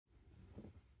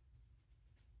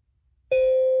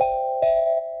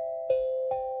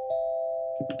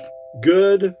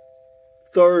Good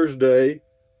Thursday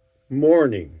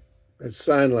morning. That's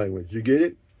sign language. You get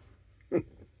it?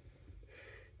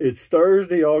 It's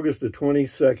Thursday, August the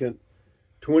 22nd,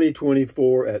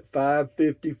 2024 at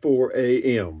 5:54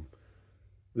 a.m.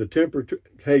 The temperature,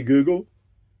 hey Google,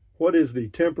 what is the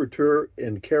temperature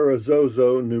in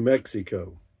Carrizozo, New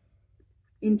Mexico?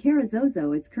 In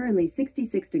Carrizozo, it's currently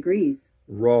 66 degrees.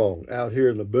 Wrong. Out here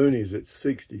in the boonies, it's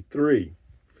 63.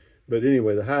 But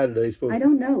anyway, the high today is supposed to... I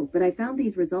don't know, but I found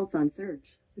these results on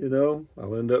search. You know,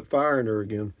 I'll end up firing her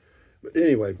again. But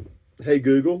anyway, hey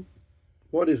Google,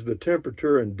 what is the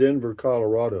temperature in Denver,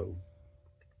 Colorado?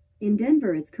 In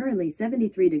Denver, it's currently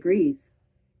 73 degrees.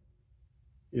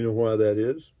 You know why that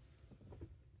is?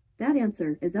 That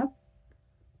answer is up.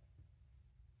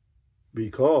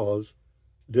 Because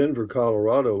Denver,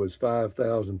 Colorado is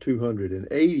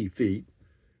 5,280 feet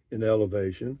in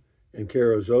elevation, and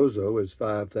Carrizozo is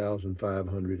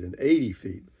 5,580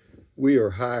 feet. We are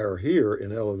higher here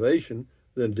in elevation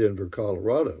than Denver,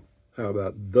 Colorado. How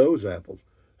about those apples?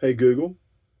 Hey Google,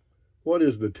 what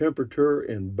is the temperature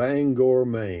in Bangor,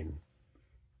 Maine?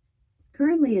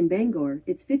 Currently in Bangor,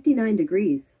 it's 59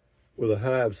 degrees. With a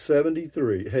high of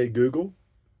 73. Hey Google,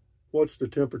 what's the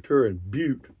temperature in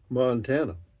Butte,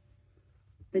 Montana?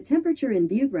 The temperature in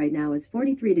Butte right now is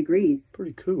 43 degrees.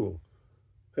 Pretty cool.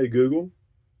 Hey Google,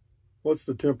 what's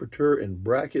the temperature in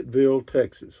Brackettville,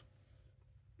 Texas?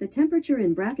 The temperature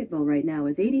in Brackettville right now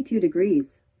is 82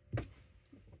 degrees.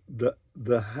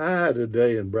 The high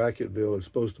today in Brackettville is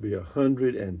supposed to be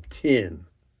 110.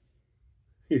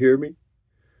 You hear me?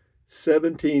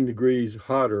 17 degrees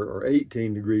hotter or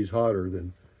 18 degrees hotter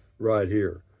than right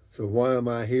here. So why am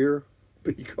I here?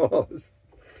 Because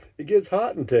it gets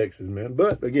hot in Texas, man.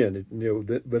 But again,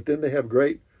 but then they have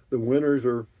the winters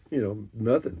are,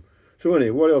 nothing. So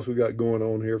anyway, what else we got going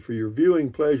on here for your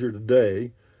viewing pleasure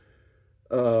today?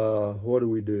 What do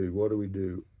we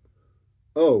do?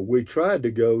 Oh, we tried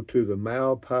to go to the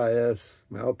Malpais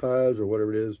or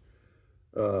whatever it is,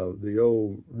 the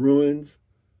old ruins,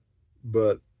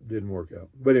 but didn't work out.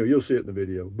 But anyway, you'll see it in the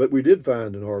video. But we did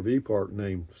find an RV park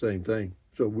named same thing.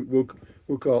 So we'll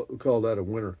call that a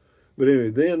winner. But anyway,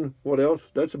 then what else?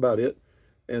 That's about it.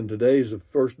 And today's the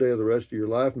first day of the rest of your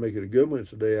life. Make it a good one.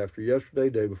 It's the day after yesterday,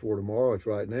 day before tomorrow. It's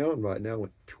right now, and right now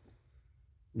went.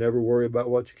 Never worry about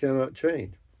what you cannot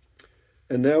change.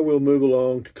 And now we'll move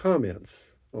along to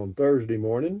comments on Thursday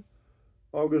morning,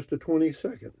 August the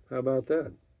 22nd. How about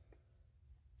that?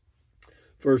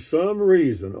 For some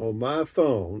reason on my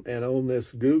phone and on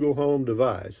this Google Home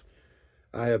device,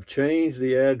 I have changed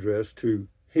the address to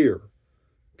here,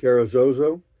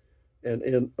 Carrizozo,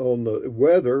 and on the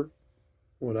weather,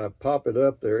 when I pop it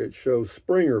up there, it shows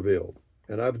Springerville,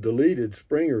 and I've deleted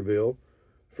Springerville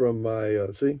from my,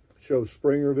 see, it shows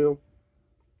Springerville,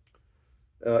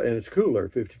 and it's cool there,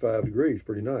 55 degrees,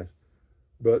 pretty nice.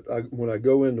 But when I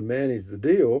go in to manage the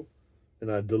deal,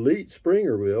 and I delete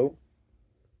Springerville,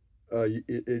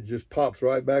 it just pops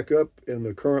right back up in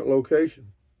the current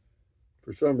location.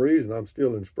 For some reason, I'm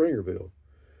still in Springerville.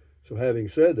 So having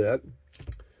said that,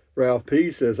 Ralph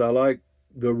P. says, I like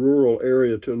the rural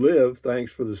area to live.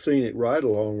 Thanks for the scenic ride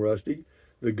along, Rusty.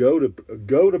 The goat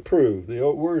approved.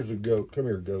 Where's the goat? Come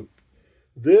here, goat.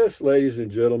 This, ladies and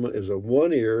gentlemen, is a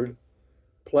one-eared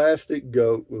plastic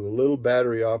goat with a little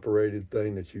battery-operated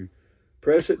thing that you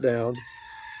press it down,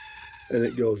 and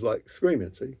it goes like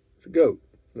screaming. See, it's a goat.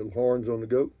 Little horns on the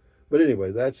goat. But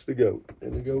anyway, that's the goat,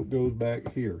 and the goat goes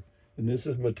back here. And this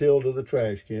is Matilda the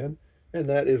trash can, and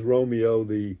that is Romeo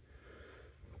the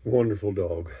wonderful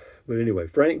dog. But anyway,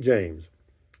 Frank James,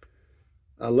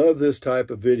 I love this type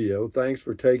of video. Thanks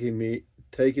for taking the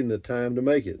time to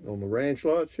make it. On the ranch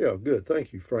lots? Yeah, good.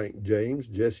 Thank you, Frank James,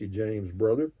 Jesse James'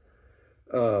 brother.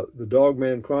 The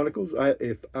Dogman Chronicles.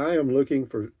 If I am looking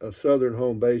for a southern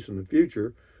home base in the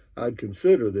future, I'd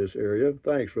consider this area.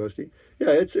 Thanks, Rusty.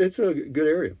 Yeah, it's a good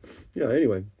area. Yeah,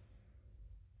 anyway.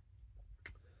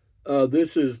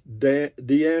 This is D.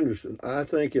 Anderson. I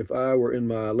think if I were in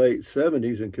my late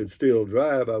 70s and could still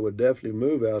drive, I would definitely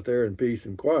move out there in peace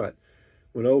and quiet.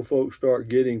 When old folks start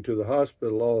getting to the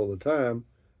hospital all the time,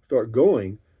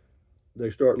 they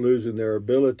start losing their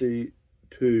ability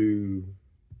to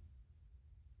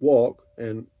walk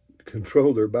and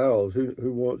control their bowels.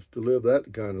 Who wants to live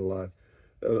that kind of life?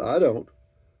 I don't.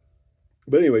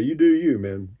 But anyway, you do you,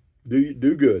 man.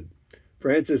 Do good.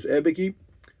 Francis Ebeke,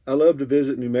 I love to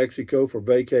visit New Mexico for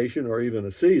vacation or even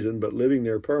a season, but living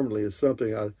there permanently is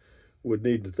something I would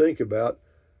need to think about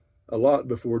a lot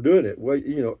before doing it. Well,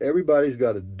 everybody's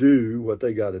got to do what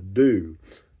they got to do.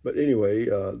 But anyway,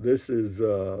 this is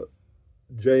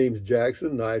James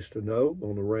Jackson, nice to know,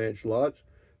 on the ranch lots.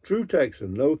 True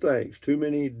Texan, no thanks. Too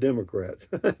many Democrats.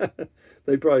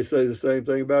 They probably say the same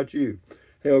thing about you.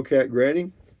 Hellcat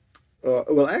Granny.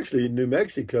 Well, actually, New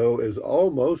Mexico is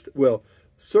almost, well,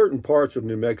 certain parts of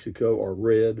New Mexico are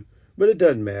red, but it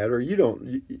doesn't matter.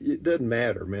 It doesn't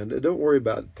matter, man. Don't worry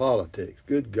about politics.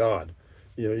 Good God.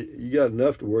 You got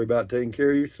enough to worry about taking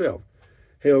care of yourself.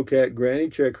 Hellcat Granny,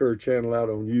 check her channel out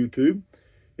on YouTube.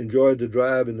 Enjoyed the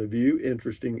drive and the view.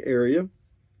 Interesting area.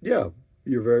 Yeah,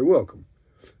 you're very welcome.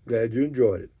 Glad you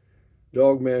enjoyed it.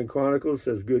 Dogman Chronicles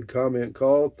says, good comment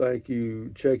call. Thank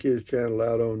you. Check his channel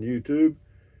out on YouTube.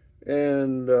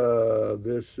 And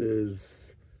this is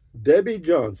Debbie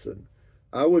Johnson.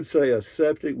 I would say a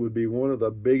septic would be one of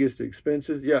the biggest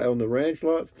expenses. Yeah, on the ranch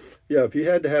lots. Yeah, if you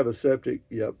had to have a septic,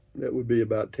 yep, that would be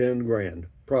about 10 grand,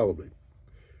 probably.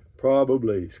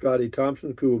 Probably. Scotty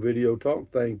Thompson, cool video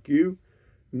talk. Thank you.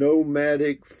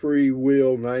 Nomadic Free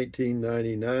Will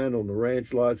 1999 on the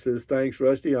ranch lot says, thanks,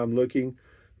 Rusty. I'm looking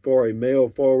for a mail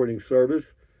forwarding service.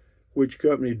 Which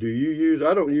company do you use?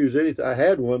 I don't use anything. I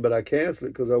had one, but I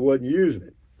canceled it because I wasn't using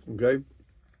it. Okay.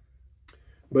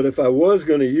 But if I was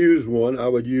going to use one, I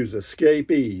would use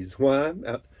Escapees. Why?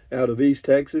 Out of East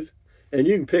Texas. And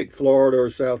you can pick Florida or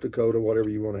South Dakota, whatever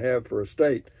you want to have for a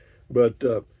state. But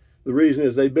the reason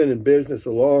is they've been in business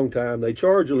a long time. They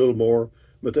charge a little more,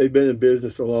 but they've been in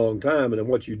business a long time. And then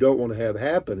what you don't want to have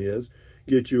happen is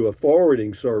get you a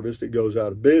forwarding service that goes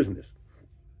out of business.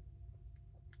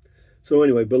 So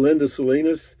anyway, Belinda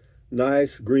Salinas,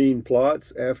 nice green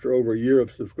plots. After over a year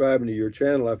of subscribing to your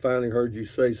channel, I finally heard you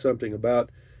say something about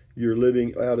you're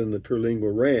living out in the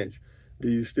Terlingua Ranch. Do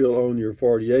you still own your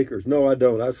 40 acres? No, I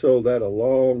don't. I sold that a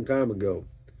long time ago.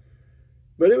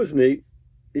 But it was neat.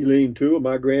 Eileen Toole,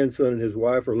 my grandson and his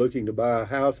wife are looking to buy a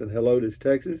house in Helotes,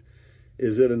 Texas.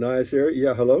 Is it a nice area?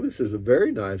 Yeah, Helotes is a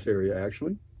very nice area,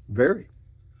 actually. Very.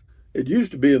 It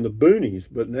used to be in the boonies,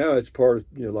 but now it's part of,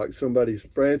 like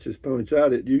Francis points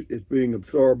out, it's being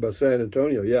absorbed by San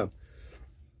Antonio. Yeah.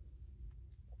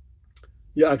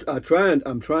 Yeah,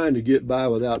 I'm trying to get by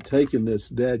without taking this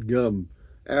dadgum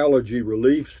allergy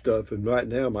relief stuff, and right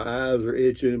now my eyes are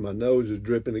itching and my nose is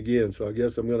dripping again, so I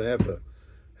guess I'm going to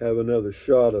have another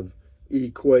shot of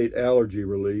Equate allergy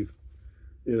relief.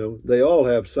 They all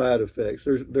have side effects.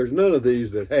 There's none of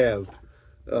these that have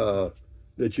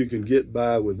that you can get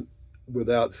by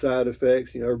without side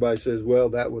effects. Everybody says, well,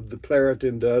 the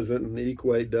Claritin doesn't and the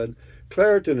Equate doesn't.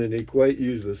 Claritin and Equate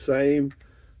use the same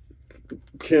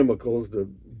chemicals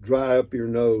to dry up your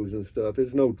nose and stuff.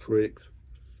 It's no tricks.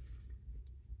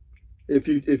 If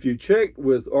you check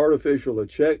with artificial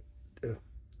intelligence,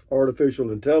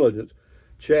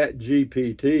 Chat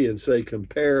GPT, and say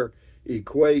compare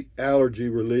Equate allergy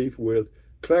relief with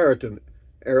Claritin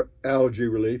allergy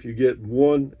relief, you get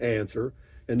one answer.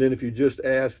 And then if you just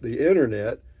ask the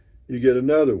internet, you get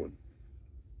another one.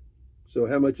 So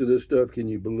how much of this stuff can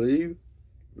you believe?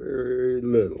 Very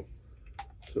little.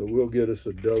 So we'll get us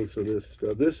a dose of this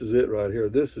stuff. This is it right here.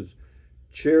 This is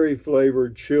cherry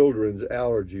flavored children's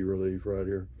allergy relief right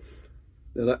here.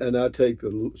 And I take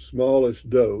the smallest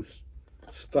dose,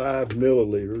 5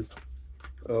 milliliters,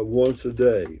 once a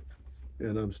day.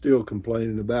 And I'm still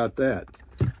complaining about that.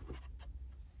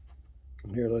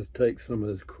 Here, let's take some of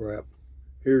this crap.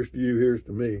 Here's to you, here's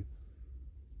to me.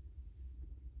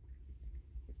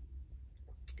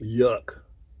 Yuck.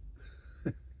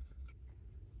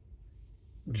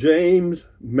 James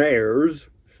Mayers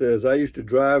says, I used to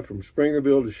drive from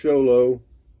Springerville to Show Low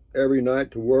every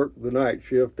night to work the night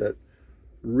shift at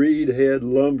Reed Head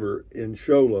Lumber in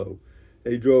Show Low.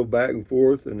 He drove back and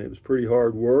forth, and it was pretty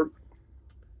hard work.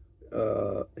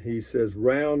 He says,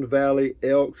 Round Valley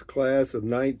Elks class of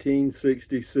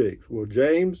 1966. Well,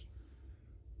 James,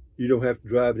 you don't have to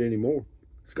drive it anymore.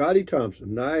 Scotty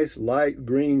Thompson, nice light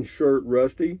green shirt,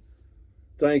 Rusty.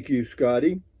 Thank you,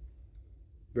 Scotty.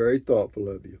 Very thoughtful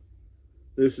of you.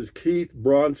 This is Keith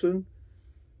Bronson.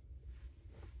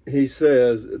 He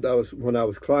says, when I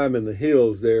was climbing the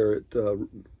hills there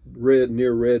at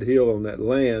near Red Hill on that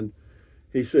land,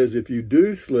 he says, if you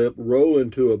do slip, roll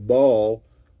into a ball,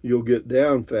 you'll get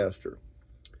down faster.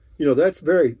 That's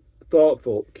very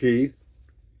thoughtful, Keith.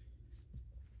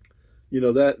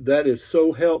 That is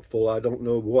so helpful, I don't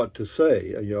know what to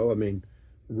say.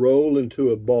 Roll into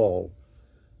a ball.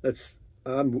 That's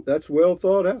well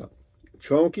thought out.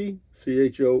 Chonky,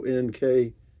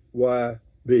 Chonkyb,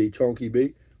 Chonky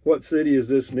B. What city is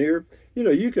this near?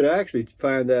 You could actually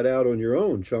find that out on your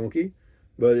own, Chonky,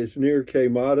 but it's near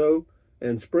Quemado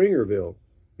and Springerville,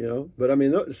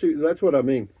 But see, that's what I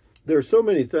mean. There's so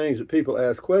many things that people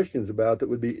ask questions about that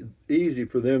would be easy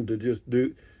for them to just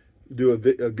do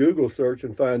a Google search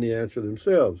and find the answer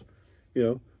themselves.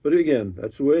 But again,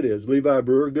 that's the way it is. Levi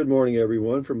Brewer, good morning,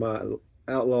 everyone, from my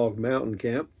Outlaw Mountain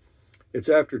Camp. It's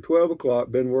after 12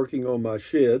 o'clock, been working on my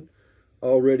shed.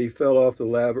 Already fell off the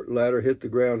ladder, hit the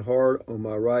ground hard on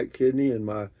my right kidney and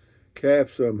my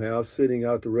calf somehow, sitting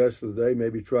out the rest of the day.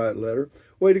 Maybe try it later.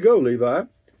 Way to go, Levi.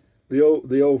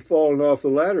 The old falling off the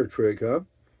ladder trick, huh?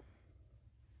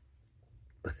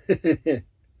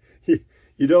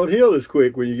 You don't heal as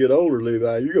quick when you get older,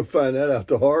 Levi. You're going to find that out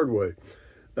the hard way.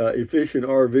 Efficient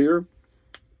RVer,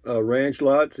 Ranch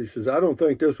Lots. He says, I don't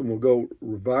think this one will go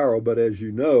viral, but as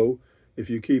you know, if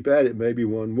you keep at it, maybe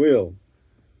one will.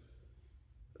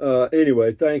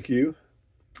 Anyway, thank you.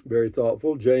 Very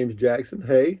thoughtful. James Jackson,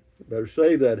 hey, better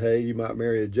save that hay. You might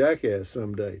marry a jackass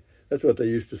someday. That's what they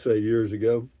used to say years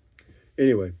ago.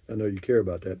 Anyway, I know you care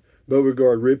about that.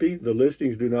 Beauregard Rippey, the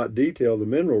listings do not detail the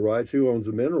mineral rights. Who owns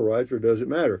the mineral rights, or does it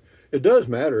matter? It does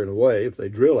matter in a way if they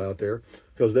drill out there,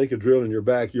 because they could drill in your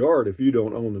backyard if you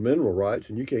don't own the mineral rights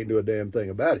and you can't do a damn thing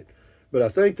about it. But I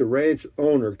think the ranch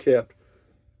owner kept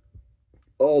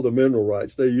all the mineral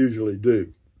rights. They usually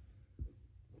do.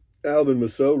 Alvin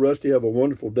Massot, Rusty, have a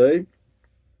wonderful day.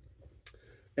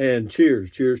 And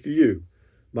cheers. Cheers to you.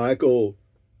 Michael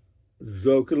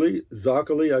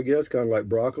Zoccoli, I guess, kind of like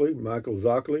broccoli. Michael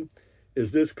Zoccoli.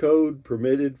 Is this code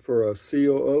permitted for a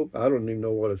COO? I don't even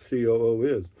know what a COO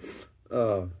is.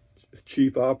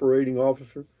 Chief Operating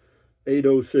Officer.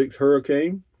 806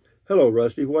 Hurricane. Hello,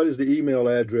 Rusty. What is the email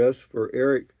address for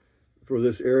Eric, for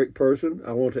this Eric person?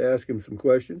 I want to ask him some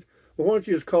questions. Well, why don't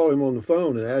you just call him on the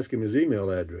phone and ask him his email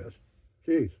address?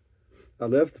 Jeez. I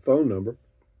left the phone number.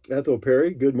 Ethel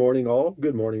Perry, good morning all.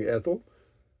 Good morning, Ethel.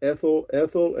 Ethel,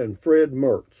 and Fred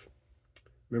Mertz.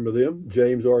 Remember them?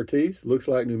 James Ortiz, looks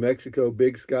like New Mexico,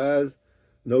 big skies,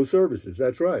 no services.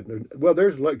 That's right. Well,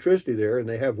 there's electricity there, and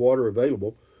they have water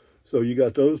available. So you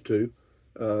got those two.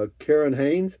 Karen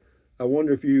Haynes, I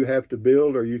wonder if you have to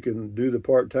build or you can do the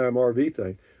part-time RV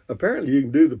thing. Apparently, you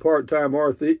can do the part-time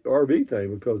RV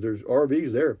thing because there's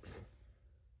RVs there.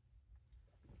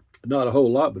 Not a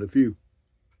whole lot, but a few.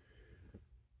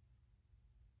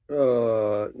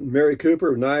 Mary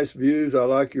Cooper, nice views. I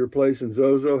like your place in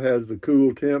Zozo. Has the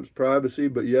cool temps, privacy,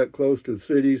 but yet close to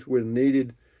cities when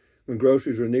needed, when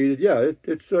groceries are needed. Yeah,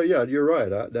 yeah, you're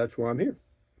right. That's why I'm here.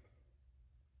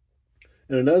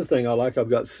 And another thing I like, I've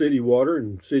got city water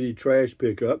and city trash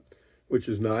pickup, which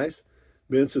is nice.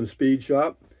 Benson Speed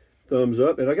Shop, thumbs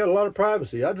up. And I got a lot of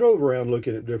privacy. I drove around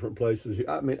looking at different places.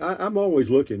 I mean, I'm always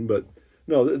looking, but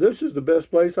no, this is the best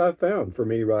place I've found for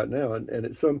me right now. And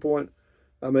at some point,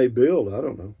 I may build, I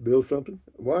don't know, build something.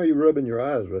 Why are you rubbing your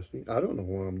eyes, Rusty? I don't know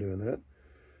why I'm doing that.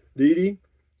 Dee Dee,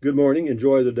 good morning.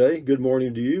 Enjoy the day. Good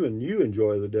morning to you, and you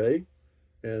enjoy the day.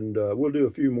 And we'll do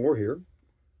a few more here.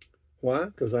 Why?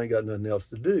 Because I ain't got nothing else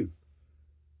to do.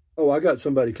 Oh, I got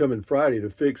somebody coming Friday to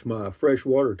fix my fresh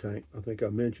water tank. I think I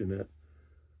mentioned that.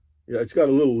 Yeah, it's got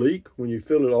a little leak when you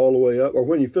fill it all the way up, or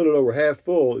when you fill it over half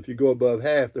full. If you go above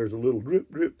half, there's a little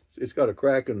drip, drip. It's got a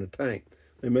crack in the tank.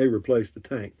 They may replace the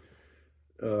tank.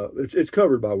 It's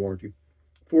covered by warranty.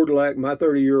 Fort du Lac, my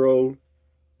 30-year-old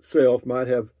self might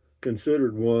have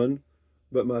considered one,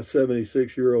 but my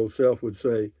 76-year-old self would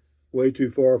say, way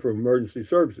too far from emergency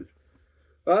services.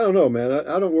 I don't know, man.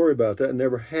 I don't worry about that. I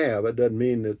never have. It doesn't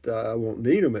mean that I won't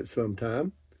need them at some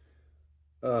time.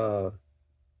 But,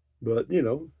 you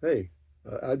know, hey,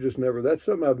 I just never, that's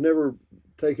something I've never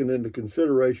taken into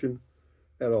consideration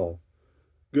at all.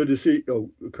 Good to see,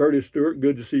 Curtis Stewart,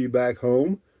 good to see you back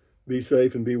home. Be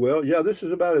safe and be well. Yeah, this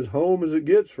is about as home as it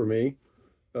gets for me.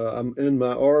 I'm in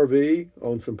my RV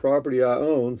on some property I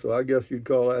own, so I guess you'd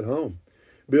call that home.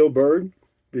 Bill Bird,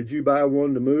 did you buy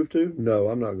one to move to? No,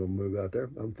 I'm not going to move out there.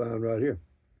 I'm fine right here.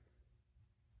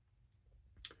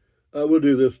 We'll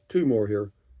do this, two more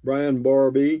here. Brian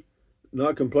Barbie,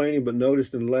 not complaining, but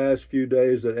noticed in the last few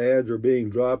days that ads are being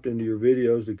dropped into your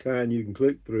videos, the kind you can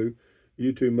click through.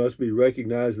 YouTube must be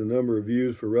recognizing the number of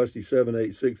views for Rusty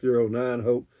 78609.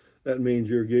 Hope that means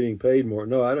you're getting paid more.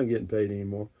 No, I don't get paid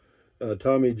anymore.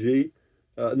 Tommy G.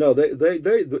 No,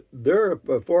 they're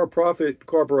a for-profit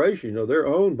corporation. You know, they're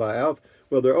owned by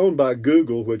they're owned by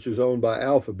Google, which is owned by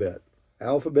Alphabet.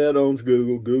 Alphabet owns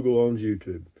Google. Google owns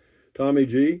YouTube. Tommy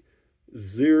G.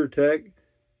 Zyrtec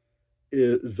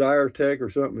or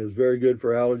something is very good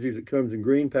for allergies. It comes in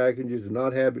green packages and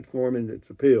not habit forming.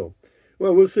 It's a pill.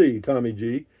 Well, we'll see, Tommy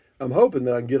G. I'm hoping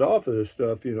that I can get off of this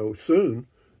stuff, you know, soon.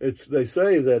 They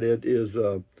say that it is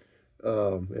some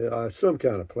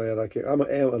kind of plant. I'm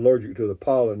allergic to the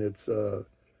pollen. It's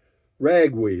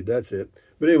ragweed. That's it.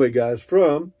 But anyway, guys,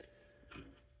 from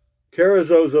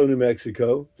Carrizozo, New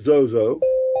Mexico, Zozo,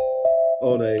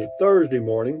 on a Thursday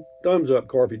morning, Thumbs up,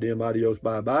 Carpe Diem, adios,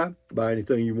 bye-bye. Buy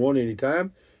anything you want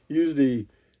anytime. Use the,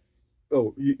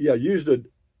 use the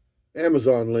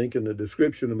Amazon link in the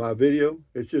description of my video.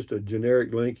 It's just a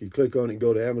generic link. You click on it,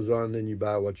 go to Amazon, then you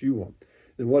buy what you want.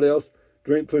 And what else?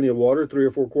 Drink plenty of water. 3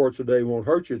 or 4 quarts a day won't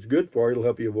hurt you. It's good for you. It'll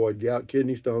help you avoid gout,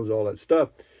 kidney stones, all that stuff.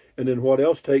 And then what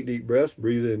else? Take deep breaths.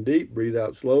 Breathe in deep. Breathe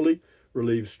out slowly.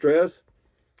 Relieves stress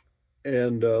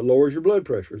and lowers your blood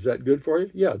pressure. Is that good for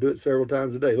you? Yeah, do it several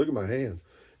times a day. Look at my hands.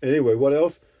 Anyway, what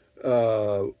else?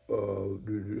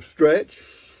 Stretch,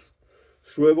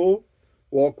 swivel,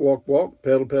 walk, walk, walk,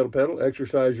 pedal, pedal, pedal.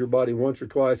 Exercise your body once or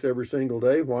twice every single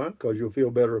day. Why? Because you'll feel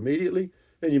better immediately,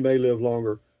 and you may live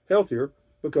longer, healthier,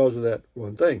 because of that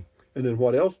one thing. And then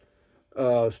what else?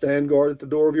 Stand guard at the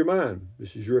door of your mind.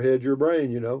 This is your head, your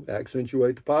brain, you know.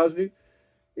 Accentuate the positive,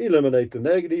 eliminate the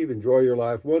negative, enjoy your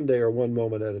life one day or one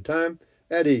moment at a time.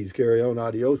 At ease, carry on,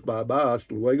 adios, bye-bye,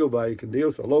 hasta luego, vaya con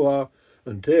Dios, aloha,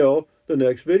 until the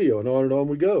next video, and on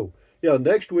we go. Yeah,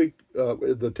 next week,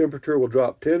 the temperature will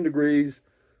drop 10 degrees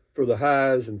for the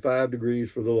highs and 5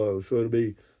 degrees for the lows. So it'll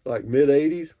be like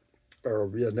mid-80s, or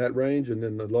in that range, and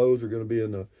then the lows are going to be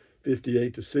in the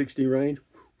 58 to 60 range.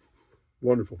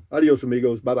 Wonderful. Adios,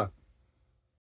 amigos. Bye-bye.